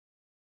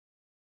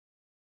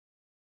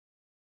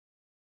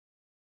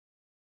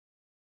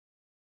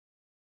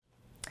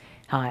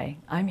Hi,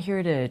 I'm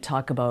here to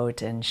talk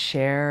about and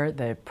share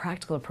the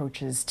practical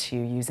approaches to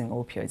using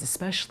opioids,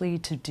 especially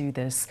to do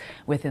this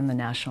within the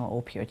National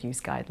Opioid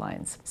Use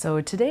Guidelines.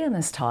 So today in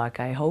this talk,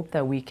 I hope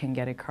that we can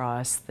get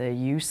across the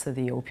use of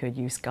the opioid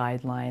use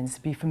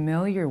guidelines, be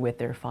familiar with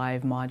their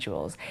 5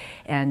 modules,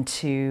 and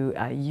to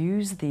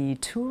use the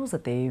tools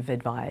that they've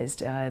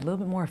advised a little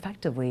bit more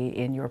effectively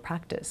in your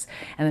practice.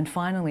 And then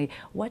finally,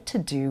 what to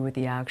do with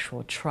the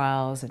actual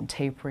trials and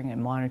tapering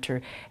and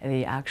monitor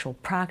the actual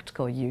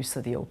practical use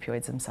of the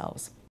opioids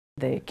themselves.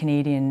 The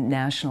Canadian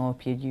National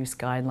Opioid Use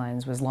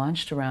Guidelines was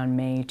launched around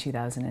May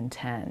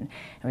 2010.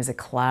 It was a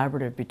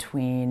collaborative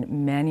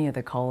between many of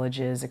the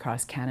colleges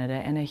across Canada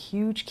and a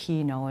huge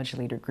key knowledge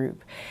leader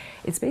group.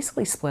 It's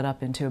basically split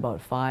up into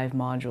about 5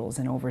 modules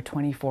and over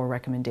 24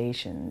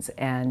 recommendations,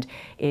 and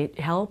it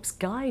helps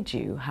guide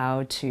you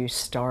how to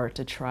start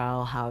a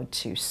trial, how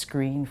to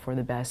screen for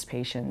the best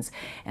patients,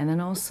 and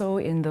then also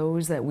in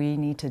those that we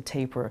need to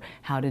taper,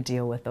 how to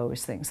deal with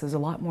those things. So there's a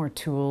lot more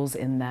tools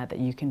in that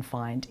you can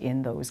find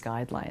in those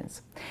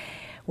guidelines.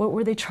 What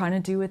were they trying to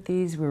do with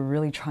these? We were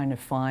really trying to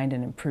find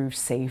and improve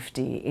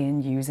safety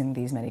in using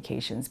these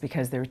medications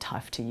because they're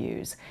tough to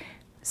use.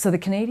 So the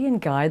Canadian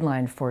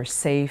guideline for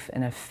safe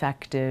and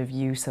effective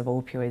use of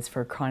opioids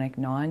for chronic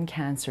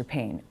non-cancer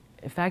pain,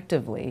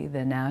 effectively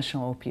the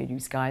National Opioid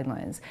Use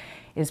Guidelines,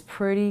 is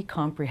pretty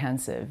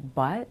comprehensive,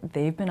 but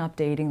they've been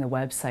updating the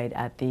website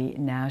at the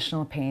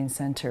National Pain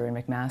Center in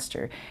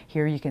McMaster.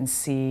 Here you can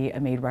see a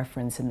made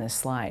reference in this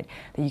slide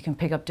that you can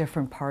pick up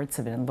different parts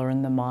of it and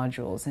learn the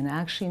modules and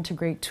actually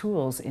integrate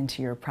tools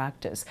into your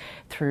practice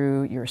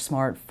through your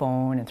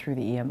smartphone and through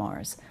the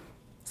EMRs.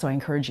 So I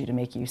encourage you to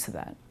make use of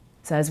that.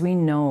 So as we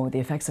know, the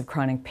effects of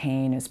chronic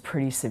pain is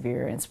pretty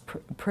severe. It's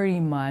pretty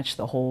much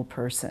the whole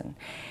person.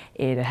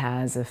 It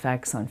has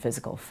effects on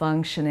physical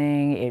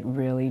functioning. It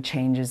really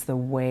changes the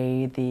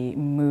way the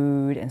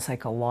mood and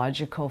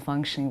psychological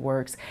functioning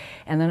works.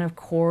 And then of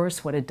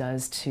course, what it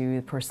does to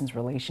the person's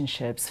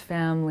relationships,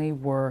 family,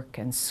 work,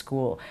 and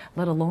school,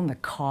 let alone the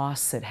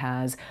costs it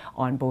has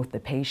on both the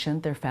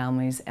patient, their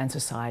families, and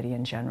society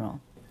in general.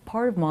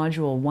 Part of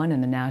Module 1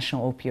 in the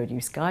National Opioid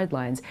Use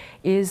Guidelines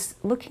is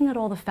looking at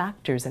all the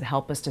factors that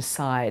help us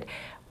decide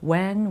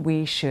when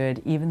we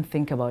should even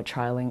think about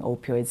trialing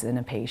opioids in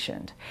a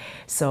patient.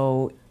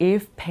 So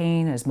if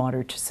pain is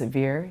moderate to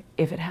severe,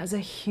 if it has a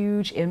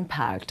huge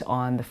impact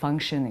on the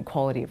function and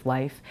quality of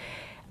life,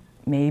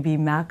 maybe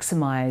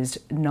maximized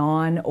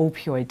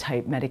non-opioid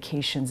type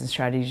medications and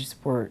strategies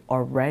were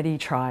already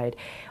tried.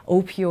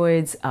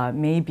 Opioids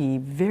may be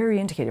very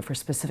indicated for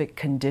specific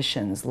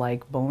conditions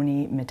like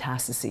bony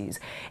metastases,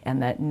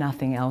 and that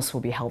nothing else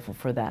will be helpful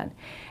for that.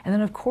 And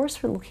then of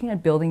course we're looking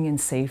at building in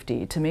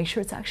safety to make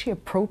sure it's actually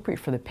appropriate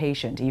for the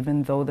patient,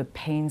 even though the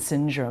pain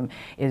syndrome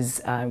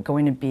is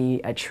going to be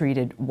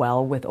treated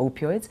well with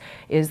opioids.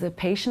 Is the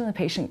patient and the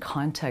patient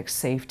context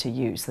safe to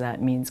use? So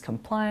that means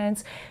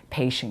compliance,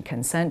 patient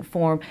consent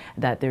form,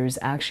 that there's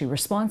actually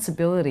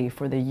responsibility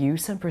for the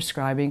use and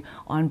prescribing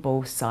on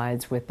both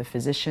sides with the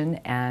physician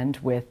and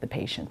with the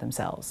patient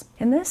themselves.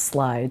 In this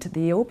slide,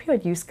 the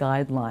opioid use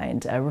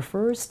guideline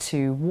refers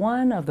to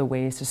one of the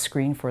ways to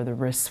screen for the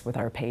risks with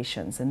our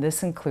patients, and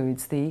this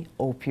includes the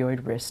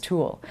opioid risk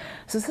tool.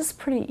 So this is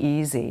pretty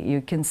easy.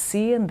 You can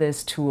see in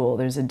this tool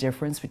there's a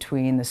difference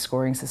between the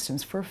scoring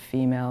systems for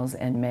females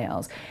and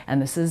males, and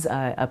this is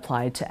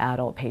applied to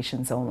adult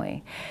patients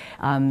only.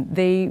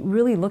 They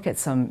really look at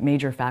some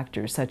major factors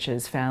such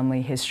as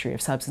family history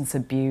of substance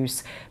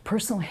abuse,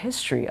 personal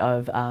history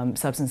of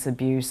substance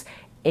abuse,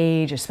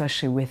 age,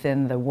 especially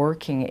within the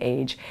working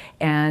age,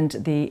 and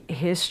the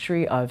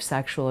history of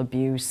sexual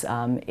abuse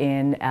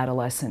in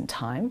adolescent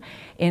time,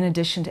 in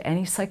addition to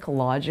any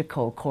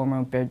psychological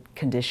comorbid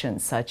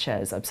conditions such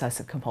as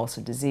obsessive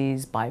compulsive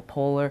disease,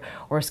 bipolar,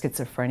 or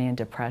schizophrenia and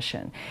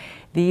depression.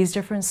 These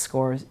different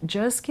scores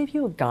just give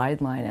you a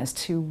guideline as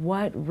to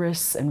what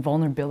risks and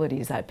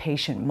vulnerabilities that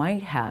patient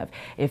might have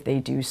if they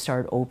do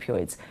start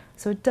opioids.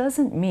 So it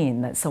doesn't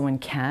mean that someone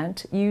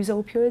can't use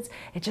opioids,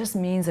 it just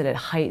means that it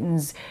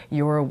heightens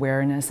your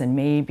awareness and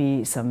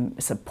maybe some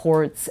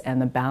supports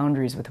and the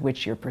boundaries with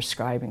which you're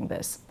prescribing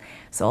this.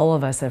 So all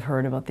of us have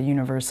heard about the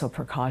universal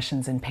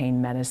precautions in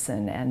pain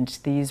medicine, and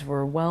these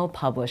were well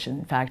published,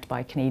 in fact,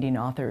 by Canadian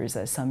authors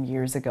some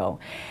years ago.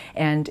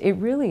 And it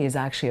really is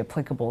actually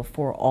applicable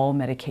for all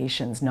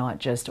medications, not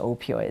just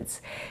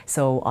opioids.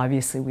 So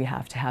obviously we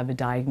have to have a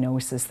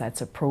diagnosis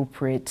that's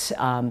appropriate,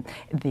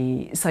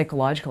 the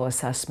psychological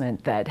assessment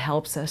that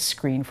helps us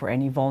screen for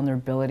any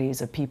vulnerabilities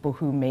of people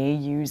who may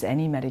use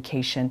any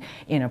medication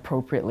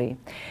inappropriately.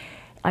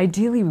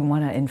 Ideally, we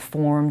want an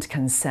informed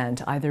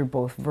consent, either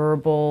both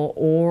verbal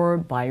or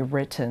by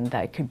written,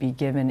 that could be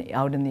given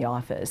out in the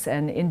office.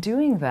 And in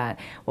doing that,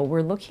 what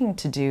we're looking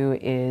to do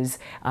is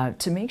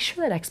to make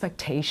sure that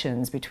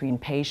expectations between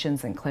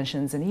patients and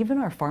clinicians and even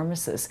our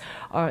pharmacists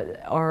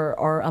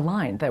are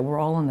aligned, that we're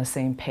all on the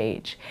same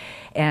page.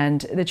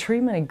 And the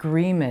treatment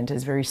agreement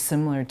is very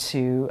similar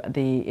to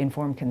the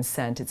informed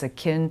consent. It's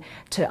akin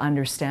to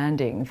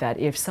understanding that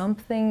if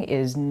something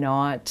is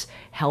not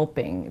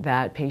helping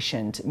that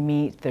patient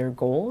meet meet their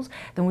goals,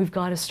 then we've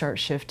got to start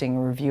shifting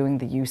and reviewing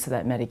the use of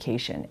that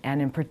medication.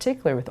 And in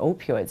particular with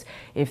opioids,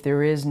 if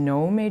there is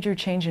no major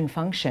change in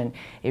function,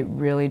 it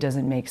really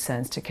doesn't make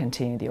sense to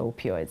continue the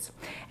opioids.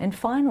 And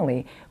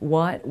finally,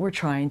 what we're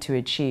trying to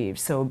achieve.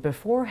 So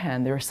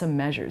beforehand, there are some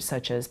measures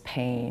such as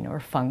pain or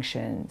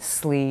function,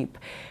 sleep,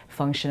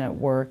 function at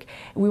work.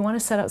 We want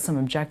to set out some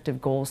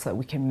objective goals so that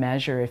we can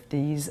measure if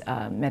these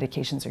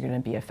medications are going to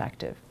be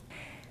effective.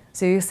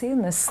 So you see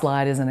in this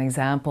slide is an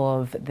example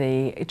of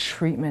the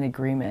treatment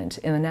agreement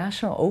in the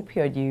National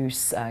Opioid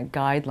Use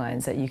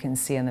Guidelines that you can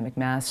see on the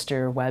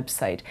McMaster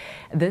website.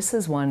 This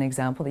is one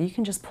example that you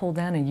can just pull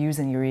down and use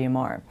in your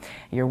EMR.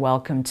 You're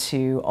welcome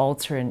to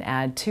alter and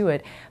add to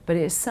it, but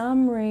a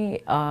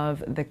summary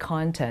of the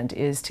content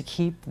is to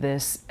keep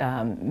this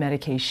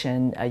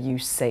medication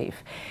use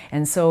safe.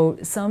 And so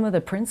some of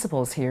the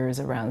principles here is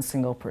around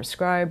single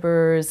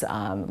prescribers,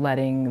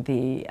 letting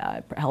the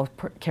health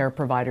care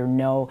provider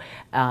know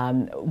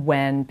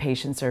when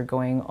patients are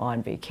going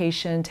on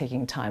vacation,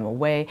 taking time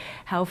away,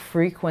 how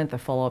frequent the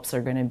follow-ups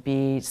are going to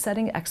be,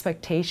 setting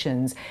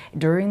expectations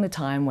during the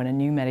time when a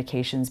new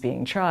medication is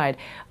being tried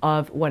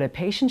of what a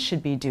patient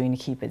should be doing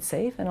to keep it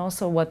safe and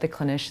also what the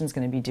clinician is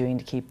going to be doing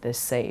to keep this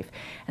safe.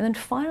 And then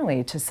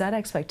finally, to set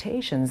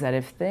expectations that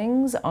if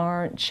things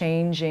aren't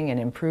changing and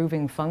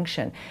improving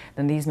function,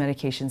 then these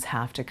medications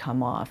have to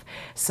come off.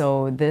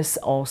 So this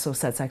also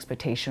sets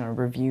expectation on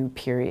review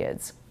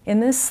periods. In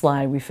this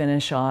slide, we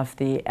finish off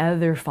the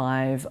other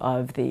 5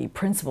 of the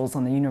principles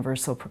on the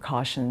universal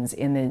precautions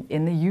in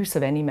the use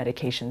of any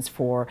medications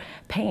for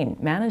pain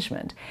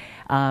management.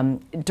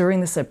 During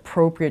this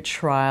appropriate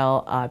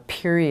trial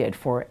period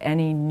for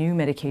any new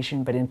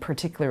medication, but in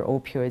particular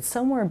opioids,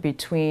 somewhere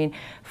between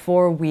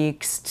 4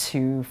 weeks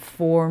to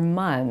 4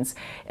 months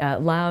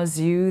allows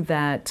you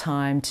that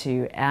time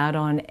to add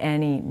on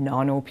any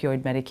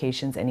non-opioid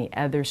medications, any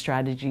other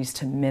strategies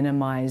to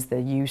minimize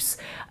the use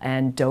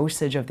and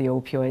dosage of the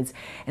opioids.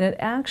 And it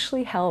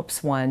actually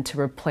helps one to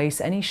replace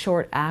any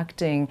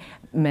short-acting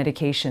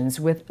medications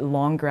with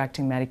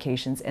longer-acting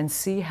medications and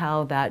see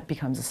how that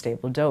becomes a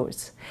stable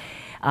dose.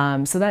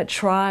 So that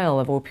trial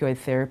of opioid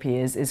therapy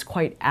is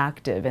quite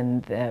active,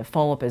 and the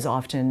follow-up is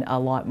often a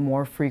lot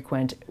more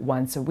frequent,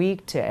 once a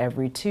week to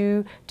every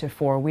 2 to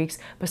 4 weeks,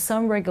 but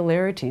some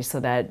regularity so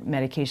that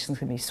medications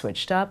can be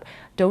switched up,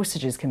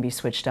 dosages can be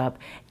switched up,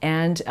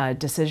 and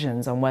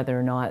decisions on whether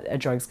or not a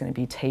drug is going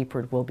to be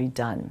tapered will be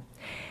done.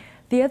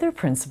 The other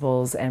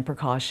principles and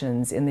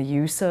precautions in the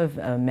use of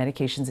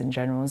medications in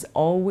general is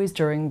always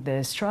during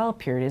this trial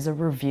period is a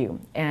review.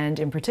 And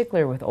in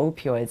particular with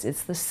opioids,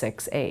 it's the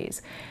 6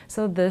 A's.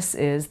 So this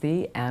is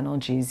the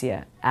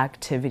analgesia,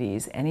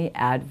 activities, any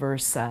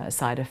adverse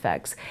side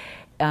effects.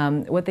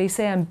 What they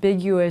say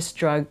ambiguous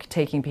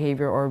drug-taking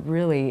behavior or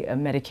really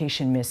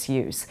medication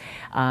misuse,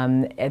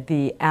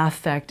 the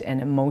affect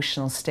and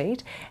emotional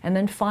state, and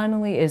then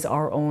finally is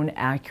our own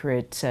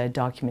accurate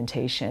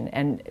documentation.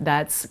 And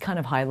that's kind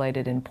of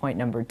highlighted in point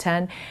number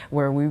 10,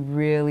 where we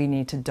really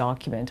need to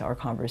document our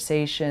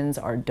conversations,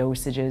 our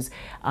dosages,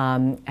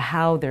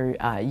 how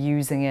they're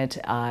using it,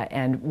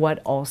 and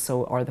what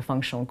also are the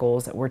functional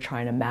goals that we're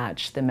trying to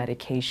match the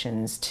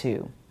medications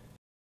to.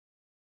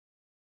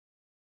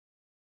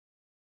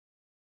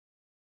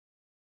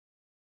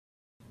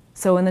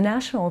 So in the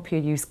National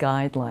Opioid Use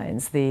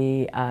Guidelines,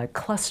 the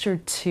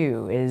Cluster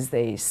 2 is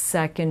the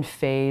second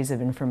phase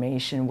of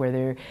information where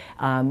they're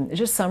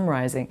just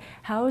summarizing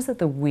how is it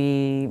that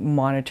we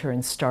monitor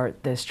and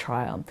start this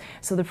trial.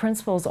 So the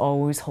principles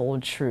always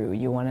hold true.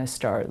 You want to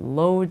start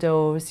low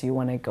dose, you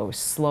want to go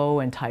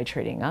slow and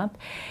titrating up,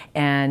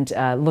 and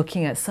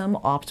looking at some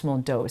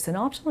optimal dose. And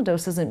optimal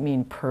dose doesn't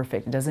mean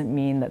perfect. It doesn't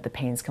mean that the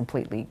pain's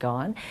completely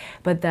gone,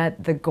 but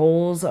that the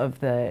goals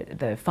of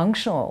the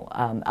functional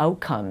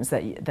outcomes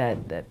that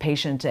the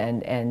patient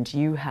and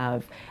you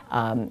have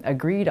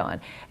agreed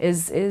on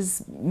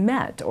is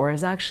met or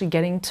is actually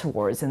getting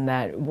towards, and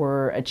that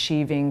we're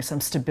achieving some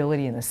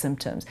stability in the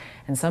symptoms.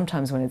 And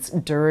sometimes when it's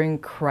during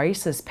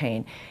crisis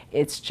pain,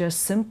 it's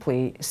just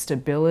simply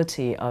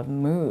stability of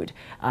mood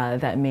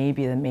that may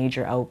be the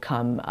major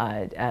outcome,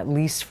 at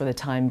least for the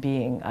time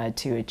being,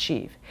 to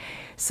achieve.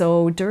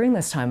 So during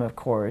this time, of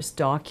course,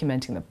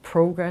 documenting the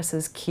progress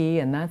is key,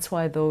 and that's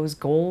why those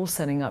goals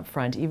setting up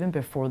front, even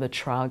before the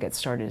trial gets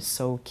started, is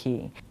so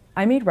key.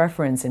 I made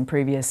reference in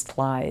previous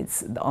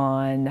slides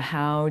on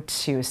how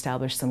to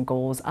establish some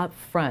goals up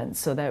front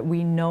so that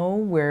we know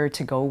where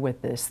to go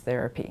with this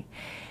therapy.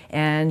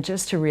 And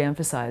just to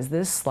reemphasize,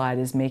 this slide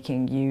is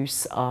making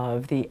use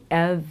of the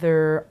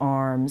other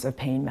arms of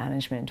pain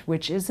management,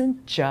 which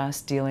isn't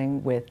just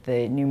dealing with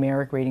the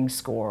numeric rating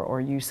score or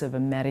use of a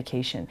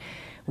medication,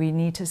 We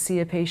need to see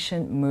a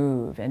patient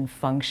move and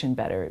function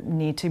better,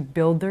 need to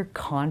build their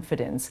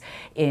confidence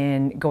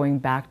in going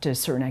back to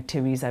certain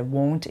activities that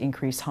won't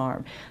increase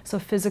harm. So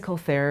physical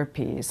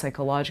therapies,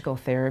 psychological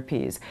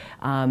therapies,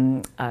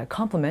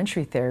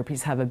 complementary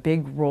therapies have a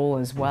big role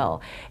as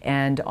well.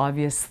 And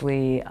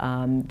obviously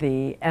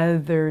the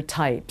other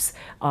types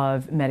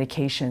of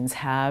medications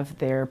have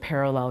their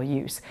parallel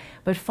use.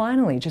 But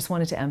finally, just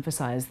wanted to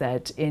emphasize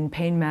that in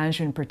pain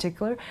management in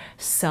particular,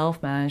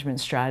 self-management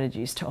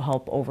strategies to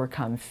help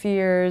overcome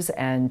fears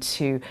and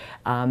to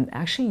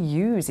actually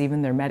use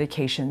even their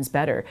medications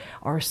better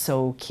are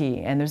so key.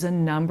 And there's a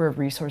number of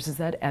resources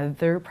that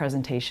other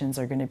presentations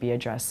are going to be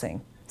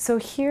addressing. So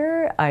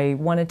here I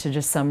wanted to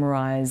just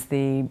summarize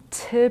the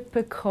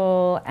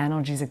typical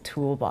analgesic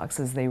toolbox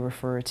as they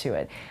refer to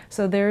it.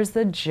 So there's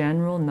the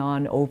general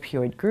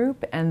non-opioid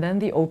group and then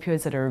the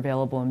opioids that are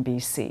available in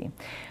BC.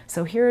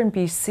 So here in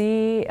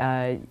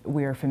BC,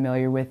 we are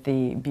familiar with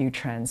the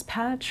Butrans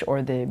patch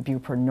or the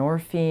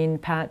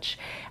buprenorphine patch.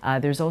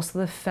 There's also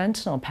the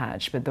fentanyl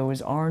patch, but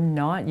those are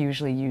not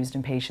usually used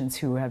in patients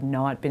who have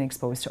not been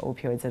exposed to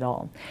opioids at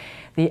all.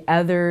 The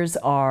others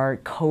are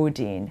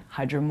codeine,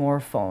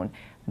 hydromorphone,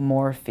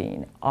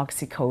 morphine,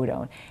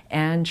 oxycodone,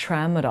 and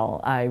tramadol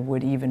I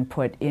would even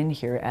put in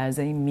here as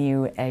a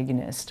mu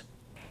agonist.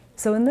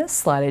 So in this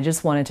slide, I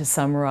just wanted to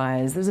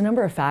summarize, there's a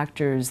number of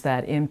factors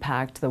that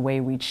impact the way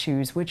we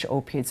choose which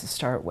opioids to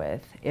start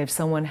with. If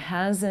someone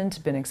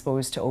hasn't been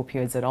exposed to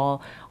opioids at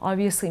all,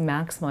 obviously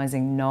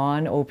maximizing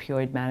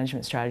non-opioid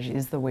management strategy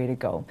is the way to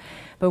go.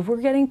 But if we're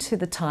getting to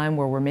the time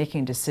where we're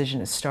making a decision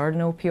to start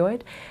an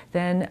opioid,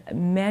 then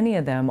many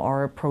of them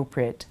are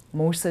appropriate.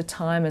 Most of the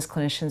time as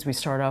clinicians, we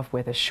start off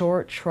with a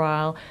short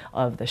trial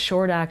of the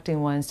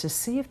short-acting ones to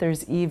see if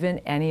there's even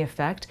any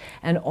effect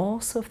and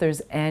also if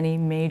there's any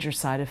major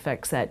side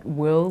effects that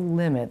will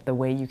limit the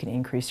way you can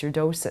increase your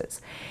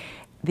doses.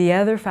 The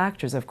other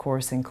factors, of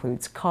course,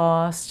 includes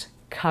cost,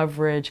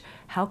 coverage,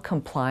 how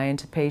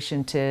compliant a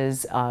patient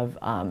is of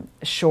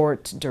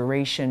short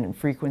duration and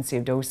frequency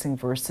of dosing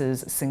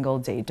versus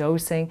single-day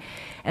dosing,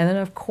 and then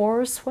of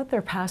course what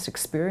their past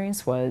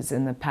experience was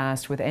in the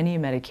past with any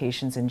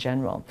medications in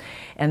general.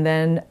 And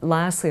then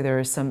lastly, there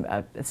are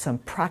some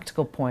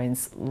practical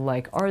points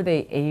like, are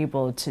they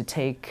able to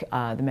take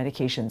the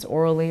medications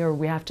orally, or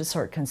we have to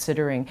start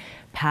considering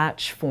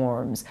patch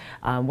forms,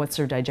 what's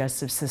their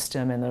digestive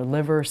system and their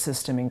liver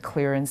system and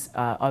clearance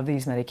of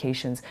these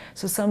medications.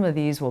 So some of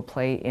these will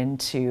play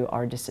into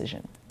our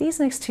decision.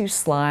 These next two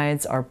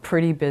slides are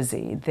pretty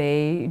busy.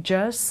 They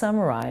just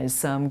summarize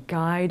some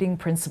guiding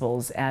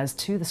principles as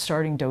to the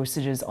starting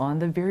dosages on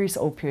the various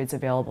opioids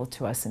available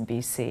to us in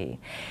BC.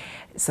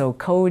 So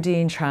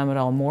codeine,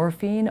 tramadol,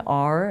 morphine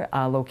are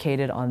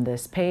located on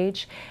this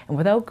page. And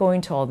without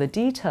going to all the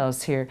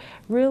details here,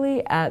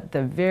 really at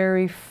the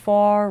very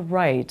far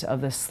right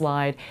of the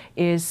slide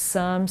is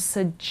some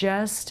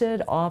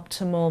suggested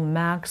optimal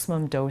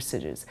maximum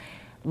dosages.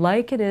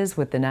 Like it is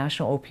with the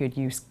National Opioid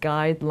Use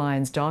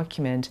Guidelines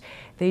document,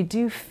 they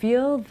do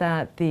feel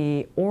that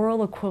the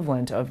oral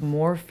equivalent of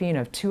morphine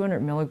of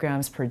 200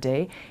 milligrams per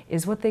day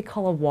is what they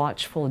call a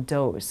watchful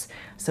dose.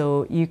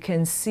 So you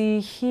can see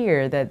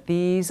here that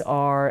these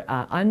are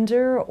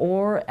under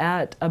or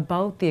at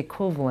about the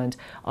equivalent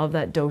of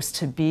that dose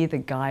to be the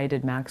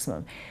guided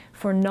maximum.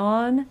 For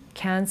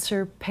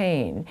non-cancer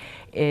pain,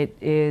 it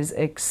is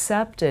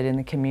accepted in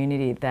the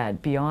community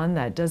that beyond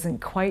that doesn't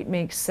quite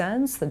make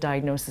sense, the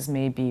diagnosis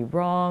may be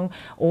wrong,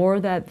 or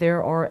that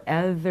there are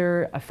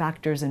other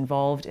factors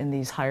involved in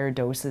these higher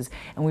doses,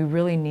 and we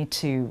really need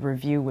to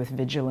review with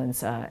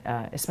vigilance,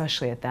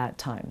 especially at that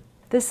time.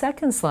 The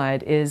second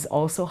slide is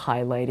also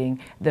highlighting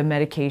the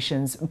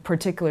medications,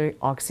 particularly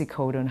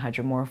oxycodone and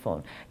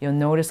hydromorphone. You'll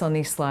notice on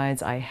these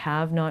slides I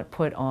have not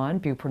put on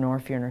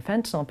buprenorphine or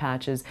fentanyl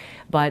patches,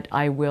 but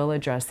I will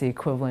address the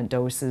equivalent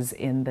doses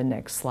in the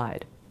next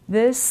slide.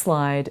 This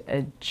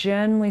slide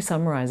generally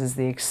summarizes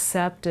the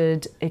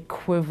accepted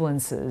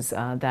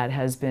equivalences that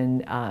has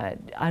been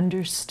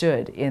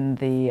understood in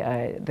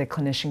the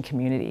clinician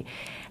community.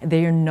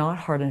 They are not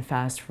hard and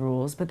fast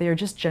rules, but they are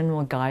just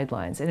general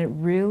guidelines, and it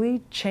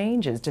really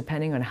changes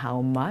depending on how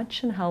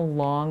much and how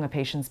long a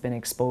patient's been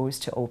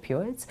exposed to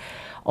opioids.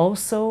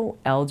 Also,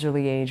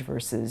 elderly age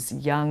versus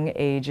young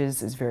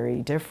ages is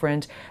very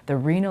different. The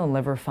renal and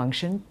liver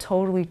function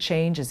totally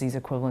changes these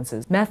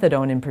equivalences.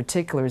 Methadone in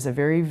particular is a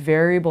very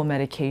variable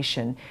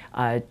medication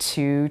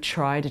to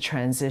try to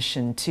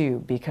transition to,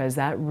 because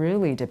that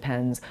really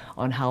depends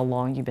on how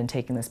long you've been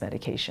taking this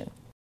medication.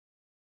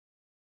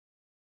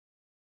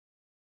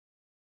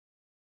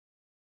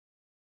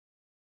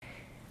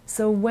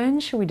 So when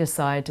should we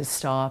decide to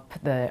stop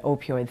the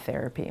opioid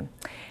therapy?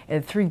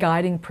 Three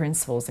guiding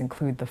principles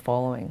include the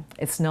following.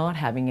 It's not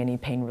having any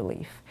pain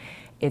relief.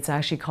 It's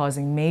actually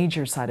causing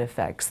major side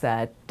effects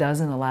that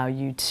doesn't allow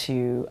you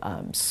to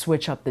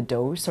switch up the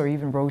dose or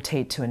even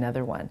rotate to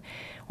another one.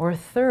 Or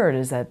third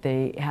is that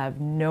they have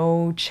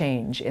no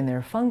change in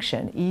their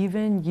function,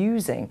 even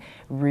using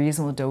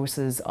reasonable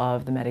doses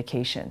of the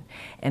medication.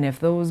 And if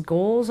those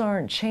goals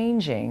aren't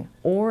changing,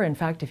 or in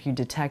fact, if you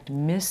detect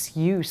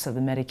misuse of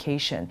the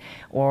medication,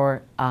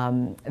 or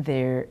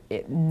they're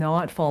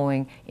not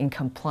following in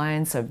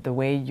compliance of the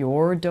way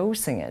you're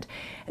dosing it,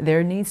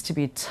 there needs to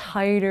be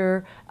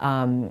tighter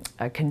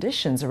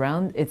conditions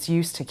around its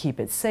use to keep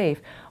it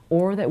safe,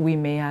 or that we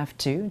may have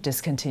to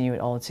discontinue it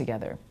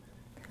altogether.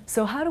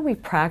 So how do we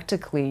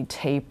practically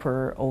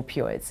taper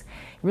opioids? It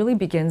really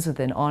begins with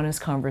an honest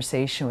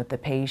conversation with the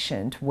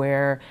patient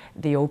where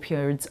the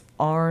opioids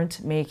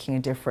aren't making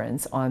a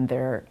difference on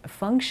their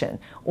function,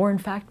 or in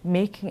fact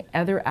making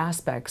other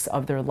aspects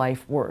of their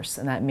life worse,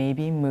 and that may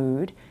be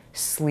mood,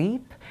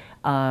 sleep,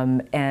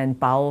 and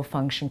bowel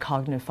function,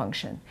 cognitive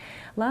function.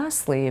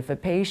 Lastly, if a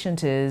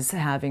patient is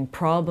having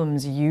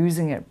problems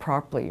using it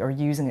properly or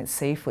using it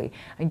safely,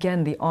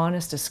 again, the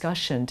honest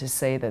discussion to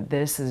say that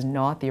this is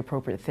not the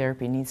appropriate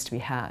therapy needs to be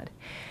had.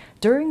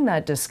 During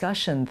that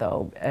discussion,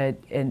 though,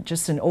 and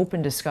just an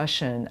open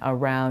discussion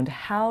around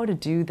how to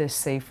do this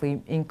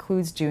safely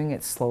includes doing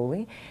it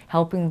slowly,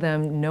 helping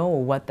them know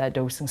what that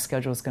dosing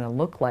schedule is going to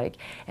look like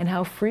and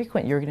how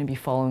frequent you're going to be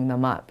following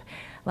them up.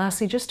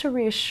 Lastly, just to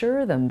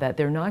reassure them that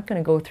they're not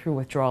going to go through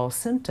withdrawal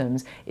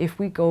symptoms if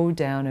we go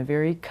down a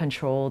very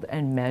controlled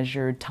and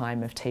measured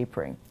time of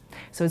tapering.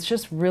 So it's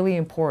just really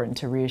important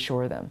to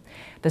reassure them.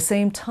 At the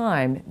same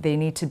time, they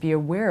need to be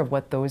aware of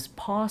what those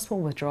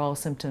possible withdrawal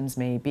symptoms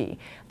may be.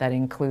 That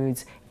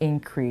includes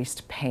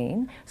increased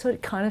pain, so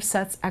it kind of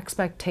sets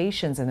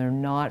expectations and they're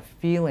not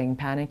feeling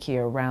panicky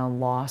around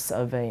loss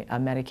of a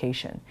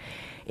medication.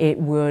 It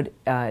would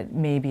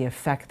maybe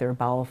affect their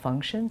bowel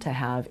function to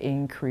have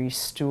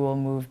increased stool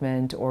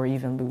movement or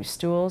even loose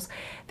stools.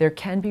 There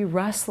can be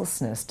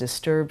restlessness,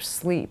 disturbed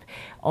sleep.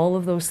 All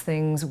of those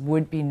things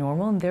would be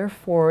normal, and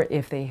therefore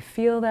if they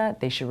feel that,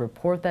 they should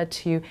report that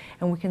to you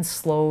and we can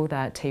slow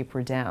that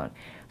taper down.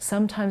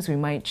 Sometimes we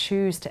might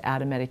choose to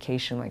add a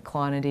medication like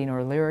clonidine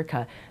or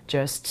Lyrica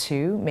just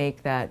to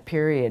make that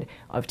period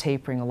of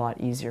tapering a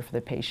lot easier for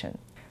the patient.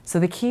 So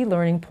the key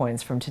learning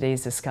points from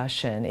today's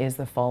discussion is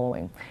the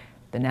following.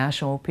 The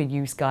National Opioid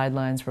Use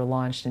Guidelines were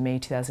launched in May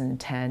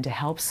 2010 to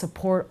help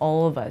support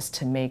all of us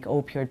to make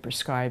opioid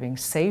prescribing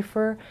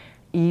safer,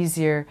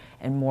 easier,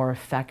 and more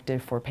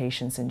effective for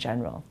patients in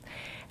general.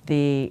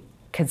 The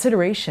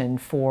consideration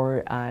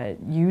for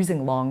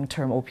using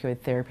long-term opioid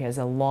therapy has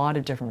a lot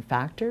of different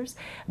factors,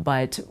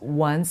 but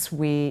once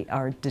we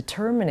are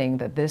determining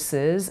that this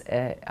is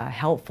a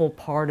helpful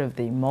part of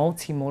the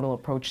multimodal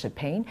approach to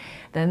pain,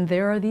 then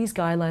there are these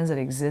guidelines that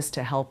exist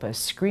to help us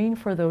screen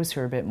for those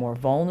who are a bit more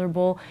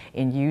vulnerable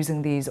in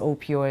using these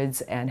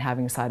opioids and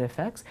having side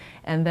effects,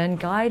 and then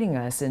guiding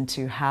us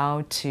into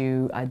how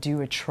to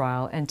do a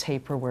trial and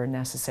taper where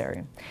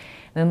necessary.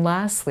 Then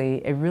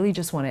lastly, I really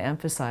just want to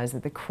emphasize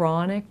that the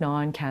chronic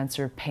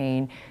non-cancer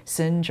pain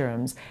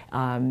syndromes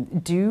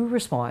do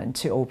respond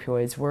to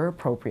opioids where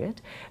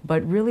appropriate,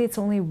 but really it's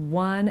only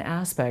one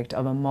aspect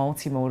of a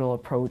multimodal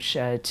approach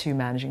to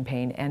managing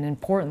pain, and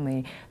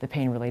importantly, the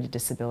pain-related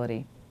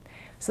disability.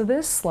 So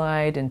this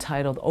slide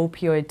entitled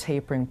Opioid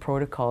Tapering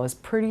Protocol is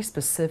pretty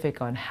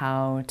specific on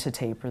how to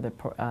taper the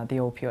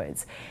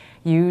opioids.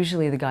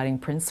 Usually the guiding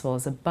principle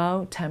is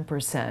about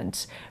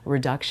 10%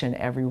 reduction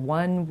every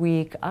 1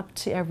 week up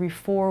to every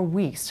 4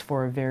 weeks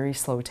for a very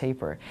slow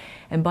taper.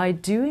 And by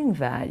doing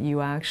that,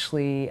 you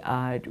actually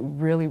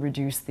really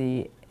reduce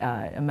the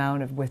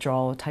amount of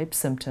withdrawal type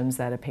symptoms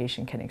that a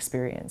patient can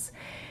experience.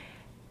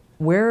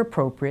 Where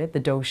appropriate, the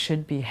dose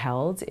should be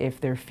held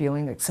if they're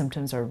feeling that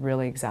symptoms are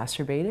really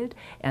exacerbated,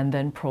 and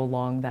then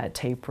prolong that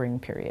tapering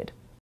period.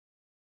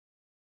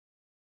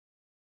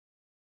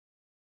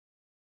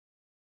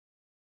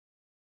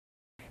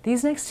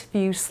 These next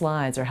few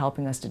slides are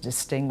helping us to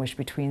distinguish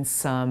between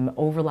some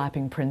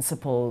overlapping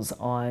principles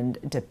on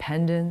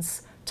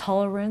dependence,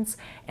 tolerance,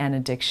 and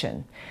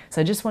addiction.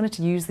 So I just wanted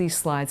to use these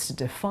slides to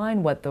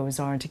define what those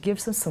are and to give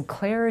some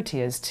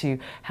clarity as to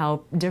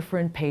how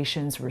different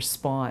patients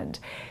respond.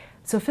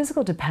 So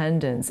physical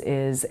dependence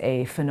is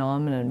a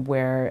phenomenon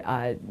where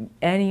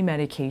any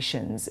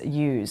medications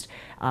used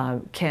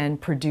can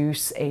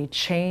produce a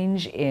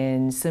change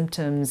in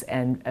symptoms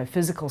and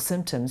physical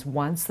symptoms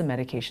once the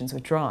medication is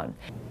withdrawn.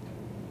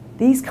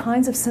 These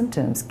kinds of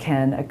symptoms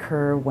can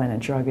occur when a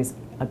drug is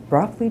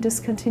abruptly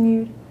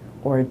discontinued,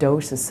 or a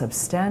dose is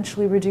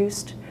substantially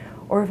reduced,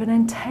 or if an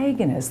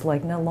antagonist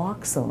like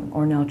naloxone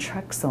or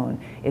naltrexone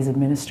is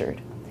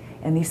administered.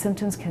 And these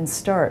symptoms can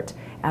start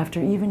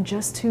after even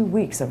just 2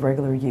 weeks of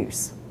regular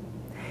use.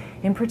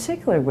 In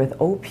particular with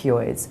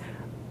opioids,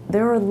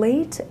 there are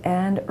late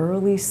and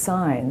early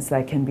signs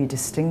that can be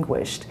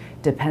distinguished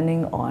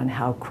depending on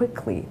how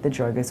quickly the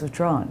drug is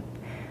withdrawn.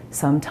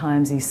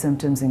 Sometimes these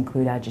symptoms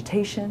include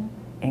agitation,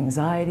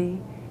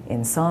 anxiety,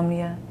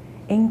 insomnia,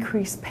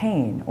 increased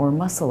pain or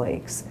muscle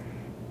aches,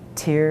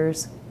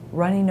 tears,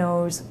 runny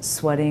nose,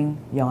 sweating,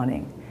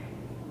 yawning.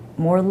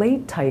 More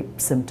late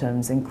type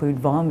symptoms include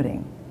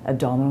vomiting,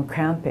 abdominal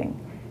cramping,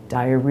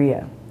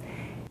 diarrhea.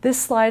 This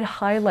slide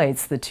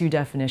highlights the two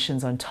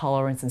definitions on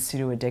tolerance and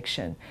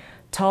pseudo-addiction.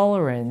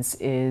 Tolerance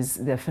is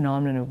the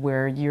phenomenon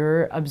where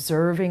you're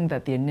observing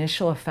that the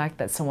initial effect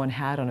that someone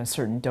had on a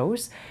certain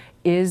dose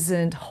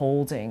isn't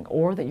holding,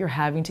 or that you're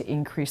having to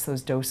increase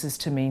those doses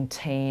to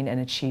maintain and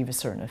achieve a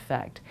certain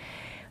effect.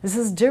 This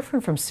is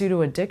different from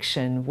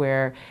pseudo-addiction,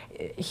 where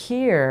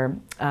here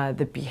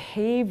the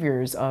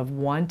behaviors of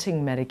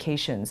wanting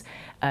medications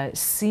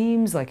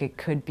seems like it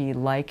could be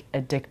like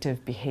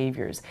addictive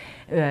behaviors.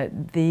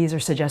 These are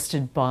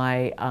suggested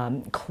by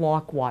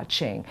clock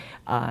watching,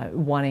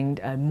 wanting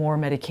more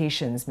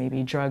medications,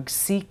 maybe drug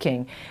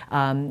seeking.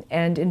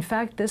 And in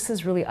fact, this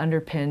is really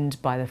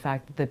underpinned by the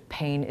fact that the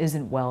pain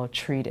isn't well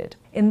treated.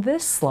 In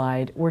this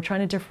slide, we're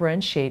trying to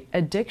differentiate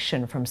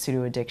addiction from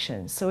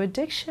pseudo-addiction. So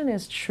addiction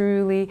is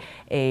truly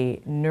a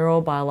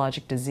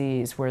neurobiologic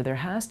disease where there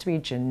has to be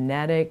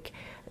genetic,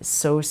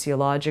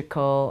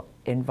 sociological,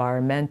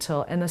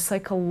 environmental, and the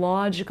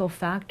psychological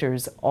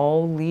factors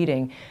all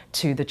leading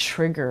to the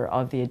trigger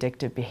of the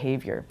addictive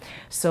behavior.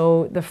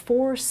 So the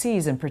 4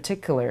 C's in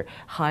particular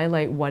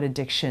highlight what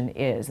addiction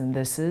is, and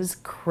this is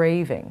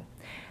craving.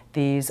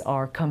 These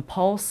are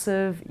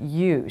compulsive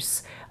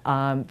use,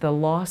 the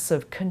loss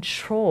of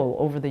control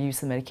over the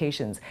use of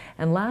medications.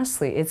 And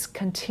lastly, it's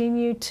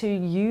continue to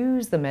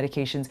use the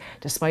medications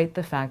despite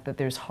the fact that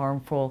there's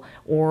harmful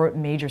or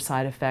major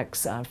side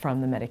effects from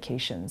the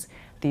medications.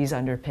 These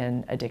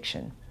underpin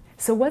addiction.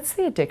 So what's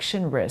the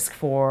addiction risk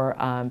for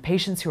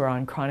patients who are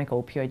on chronic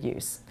opioid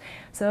use?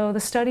 So the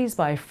studies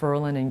by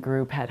Ferlin and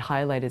group had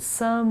highlighted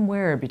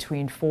somewhere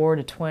between 4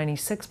 to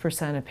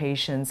 26% of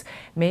patients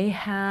may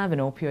have an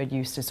opioid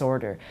use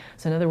disorder.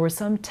 So in other words,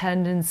 some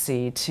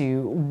tendency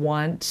to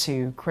want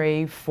to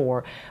crave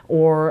for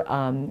or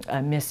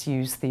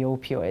misuse the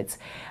opioids.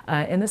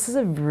 And this is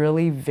a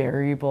really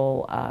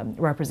variable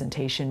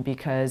representation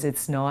because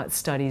it's not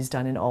studies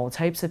done in all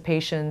types of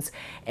patients,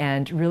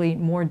 and really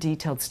more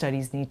detailed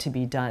studies need to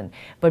be done.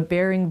 But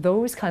bearing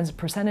those kinds of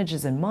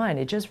percentages in mind,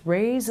 it just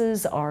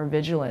raises our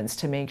vigilance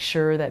to make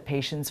sure that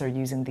patients are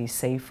using these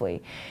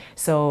safely.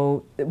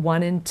 So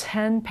 1 in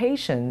 10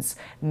 patients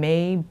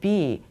may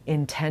be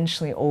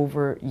intentionally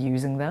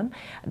overusing them.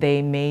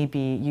 They may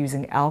be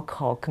using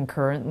alcohol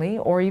concurrently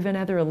or even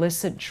other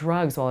illicit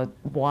drugs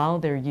while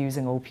they're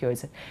using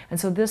opioids. And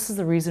so this is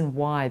the reason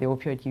why the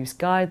opioid use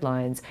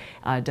guidelines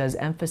does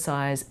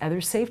emphasize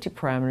other safety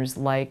parameters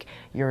like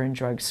urine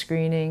drug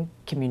screening,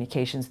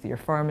 communications with your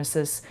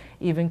pharmacist,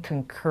 even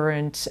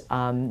concurrent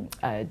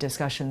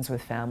discussions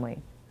with family.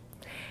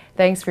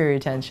 Thanks for your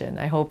attention.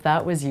 I hope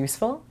that was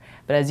useful,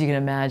 but as you can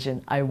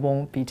imagine, I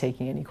won't be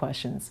taking any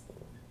questions.